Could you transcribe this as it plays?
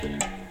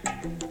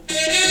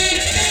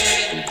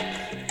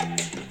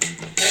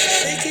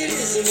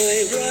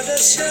my brother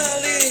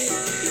Charlie.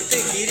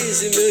 Take it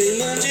easy, meu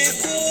irmão de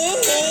cor.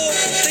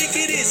 Take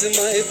it easy,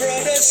 my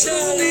brother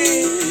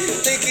Charlie.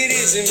 Take it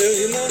easy, meu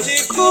irmão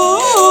de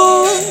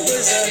cor.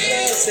 Pois a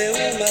rosa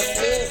é uma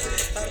flor.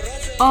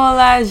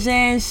 Olá,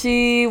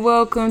 gente!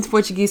 Welcome to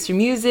Portuguese Through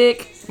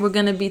Music. We're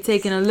gonna be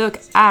taking a look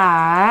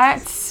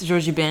at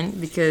Jorge Ben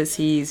because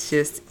he's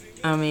just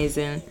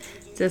amazing.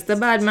 Just a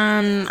bad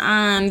man,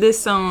 and this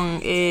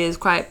song is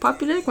quite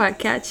popular, quite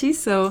catchy,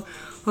 so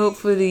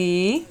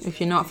hopefully, if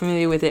you're not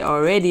familiar with it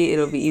already,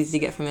 it'll be easy to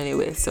get familiar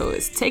with. So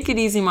it's Take It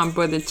Easy, My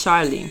Brother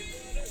Charlie.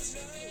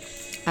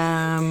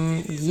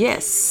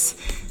 Yes.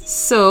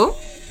 So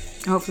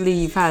hopefully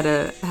you've had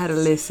a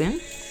listen.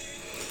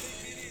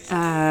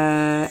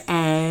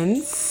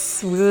 And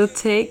we'll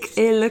take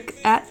a look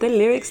at the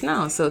lyrics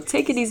now. So,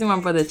 take it easy, my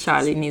brother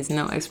Charlie, needs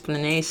no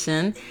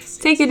explanation.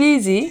 Take it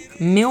easy,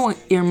 meu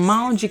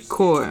irmão de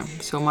cor.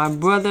 So, my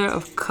brother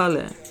of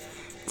color.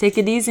 Take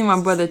it easy, my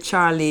brother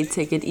Charlie.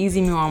 Take it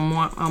easy, meu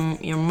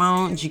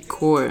irmão de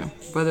cor.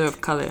 Brother of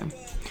color.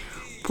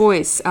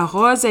 Pois a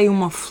rosa é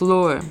uma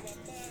flor.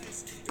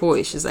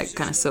 Pois is like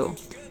kind of so.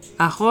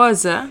 A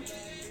rosa,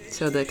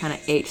 so the kind of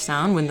H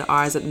sound when the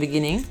R is at the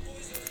beginning.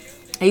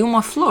 É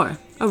uma flor.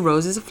 A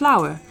rose is a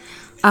flower.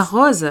 A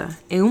rosa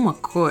é uma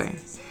cor.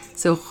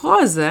 So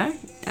rosa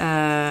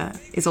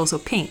is also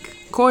pink.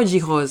 Cor de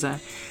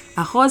rosa.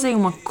 A rosa é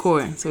uma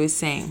cor. So he's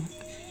saying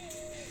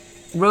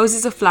rose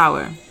is a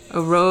flower. A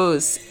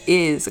rose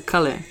is a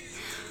color.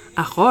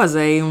 A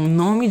rosa é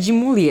nome de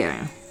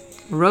mulher.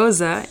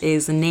 Rosa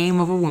is the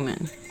name of a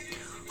woman.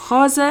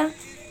 Rosa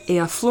é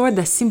a flor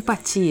da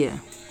simpatia.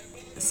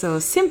 So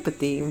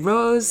sympathy.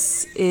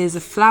 Rose is a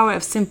flower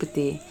of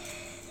sympathy.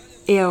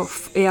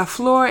 É a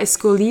flor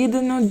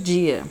escolhida no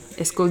dia.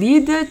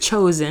 Escolhida,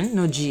 chosen,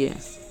 no dia.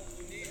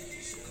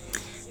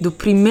 Do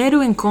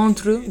primeiro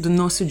encontro do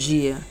nosso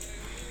dia.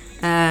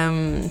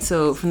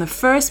 So, from the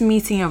first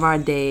meeting of our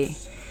day.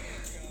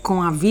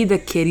 Com a vida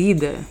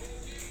querida.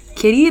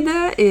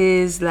 Querida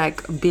is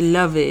like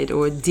beloved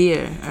or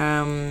dear.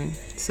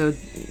 So,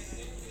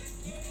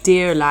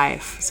 dear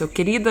life. So,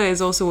 querida is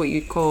also what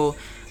you call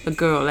a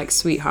girl, like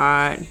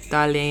sweetheart,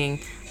 darling,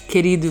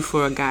 querido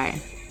for a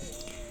guy.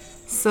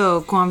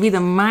 So, com a vida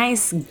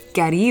mais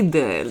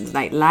querida,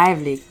 like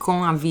lively,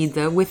 com a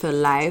vida with a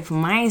life,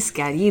 mais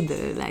querida,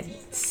 like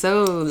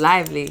so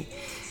lively.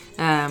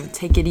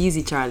 Take it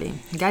easy, Charlie.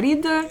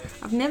 Querida,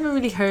 I've never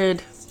really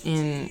heard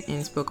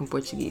in spoken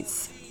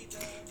Portuguese.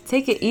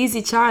 Take it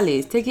easy,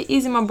 Charlie. Take it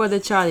easy, my brother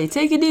Charlie.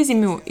 Take it easy,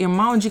 meu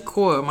irmão de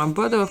cor, my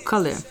brother of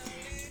color.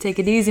 Take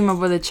it easy, my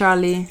brother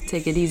Charlie.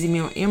 Take it easy,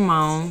 meu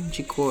irmão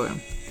de cor.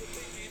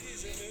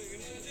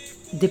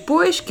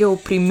 Depois que o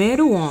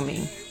primeiro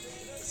homem.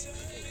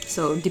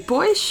 So,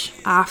 depois,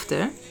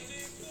 after,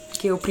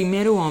 que o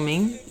primeiro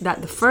homem, that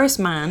the first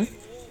man.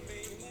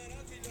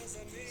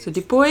 So,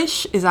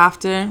 depois is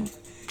after,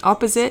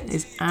 opposite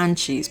is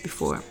antes,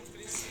 before.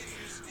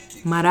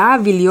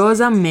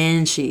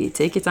 Maravilhosamente.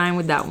 Take your time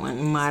with that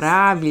one.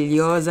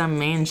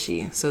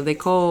 Maravilhosamente. So, they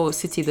call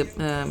city,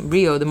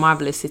 Rio, the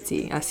marvelous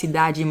city, a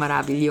cidade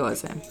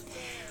maravilhosa.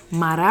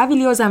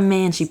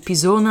 Maravilhosamente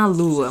pisou na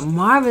lua.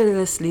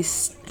 Marvelously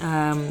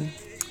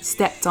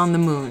stepped on the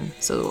moon.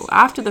 So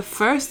after the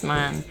first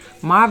man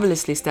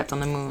marvelously stepped on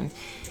the moon,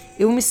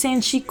 eu me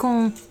senti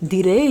com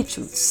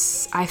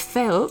direitos. I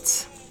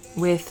felt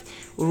with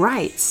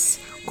rights,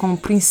 com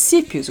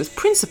princípios, with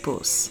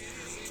principles.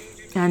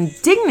 And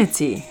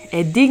dignity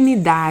é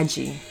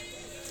dignidade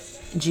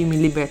de me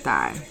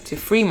libertar, to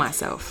free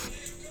myself.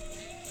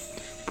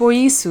 Por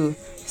isso,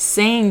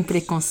 sem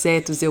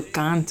preconceitos eu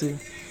canto.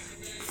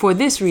 For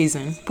this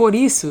reason, por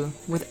isso,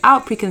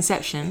 without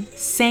preconception,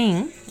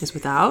 sem is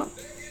without.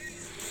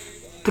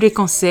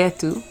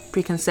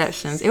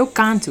 Preconceptions. Eu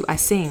canto, I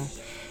sing.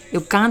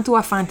 Eu canto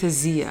a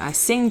fantasia, I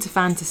sing to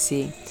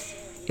fantasy.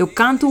 Eu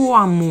canto o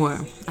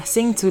amor, I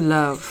sing to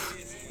love.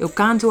 Eu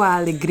canto a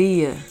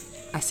alegria,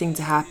 I sing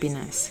to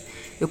happiness.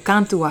 Eu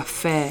canto a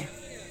fé,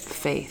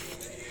 faith.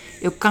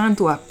 Eu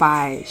canto a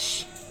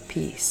paz,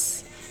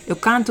 peace. Eu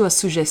canto a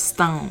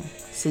sugestão,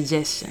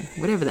 suggestion,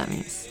 whatever that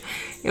means.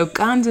 Eu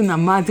canto na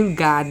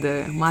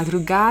madrugada.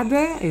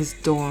 Madrugada is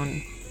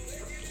dawn.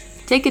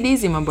 Take it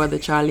easy, my brother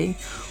Charlie.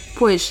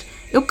 Pois,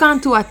 eu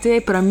canto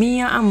até para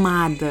minha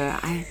amada.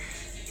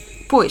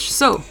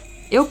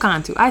 Eu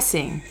canto, I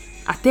sing,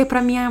 até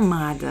para minha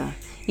amada.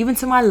 Even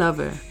to my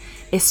lover.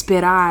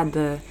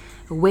 Esperada,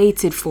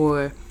 waited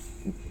for,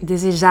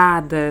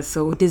 desejada,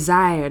 so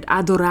desired,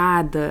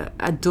 adorada,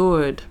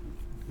 adored.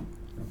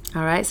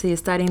 Alright, so you're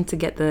starting to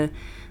get the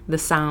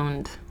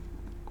sound.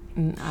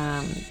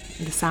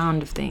 The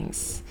sound of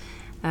things.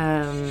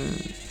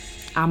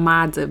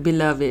 Amada,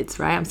 beloveds,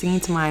 right? I'm singing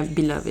to my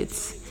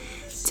beloveds.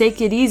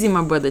 Take it easy,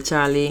 my brother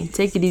Charlie.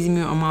 Take it easy,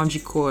 meu irmão de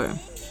cor.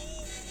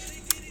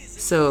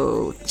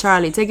 So,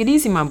 Charlie, take it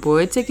easy, my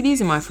boy. Take it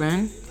easy, my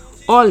friend.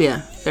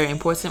 Olha, very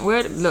important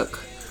word. Look.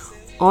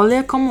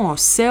 Olha como o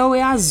céu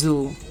é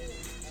azul.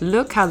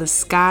 Look how the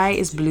sky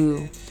is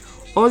blue.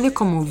 Olha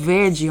como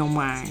verde é o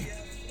mar.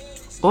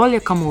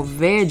 Olha como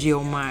verde é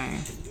o mar.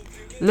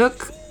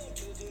 Look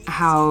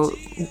how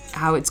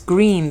it's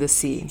green, the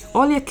sea.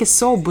 Olha que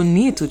sol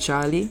bonito,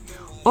 Charlie.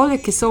 Olha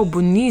que sol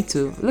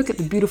bonito. Look at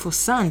the beautiful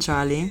sun,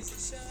 Charlie.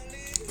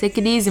 Take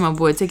it easy, my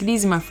boy. Take it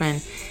easy, my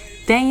friend.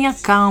 Tenha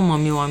calma,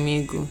 meu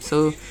amigo.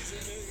 So,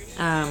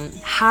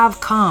 have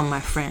calm, my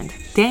friend.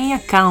 Tenha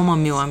calma,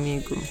 meu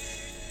amigo.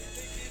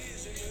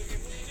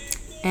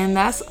 And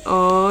that's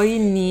all you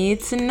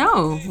need to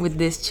know with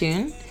this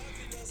tune.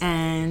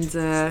 And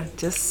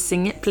just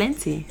sing it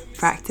plenty.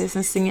 Practice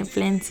and sing it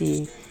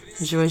plenty.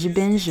 George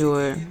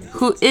Benjour,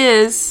 who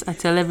is, I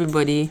tell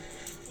everybody,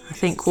 I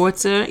think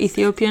quarter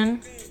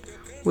Ethiopian,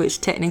 which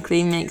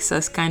technically makes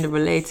us kind of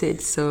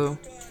related. So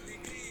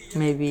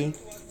maybe,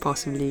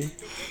 possibly.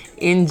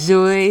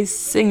 Enjoy,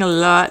 sing a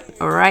lot,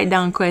 write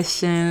down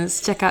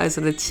questions, check out his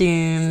other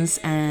tunes,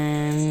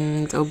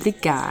 and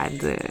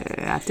obrigado.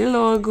 Até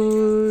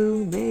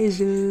logo.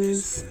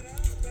 Beijos.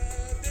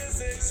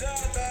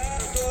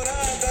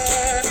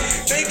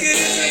 Take it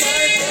easy,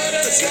 my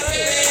brother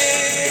Charlie.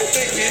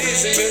 Take it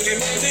easy, meu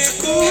irmão de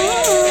cor.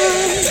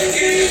 Take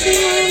it easy,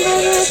 my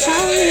brother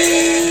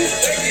Charlie.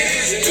 Take it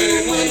easy, meu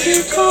irmão de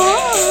cor.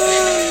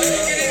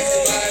 Take it easy,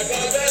 my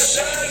brother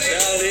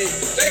Charlie.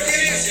 Take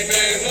it easy, meu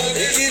irmão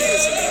de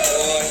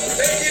cor.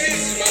 Take it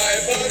easy, my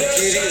brother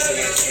Charlie. Take it easy,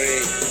 my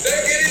friend.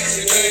 Take it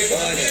easy, meu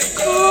irmão de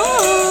cor.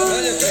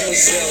 Olha como o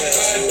céu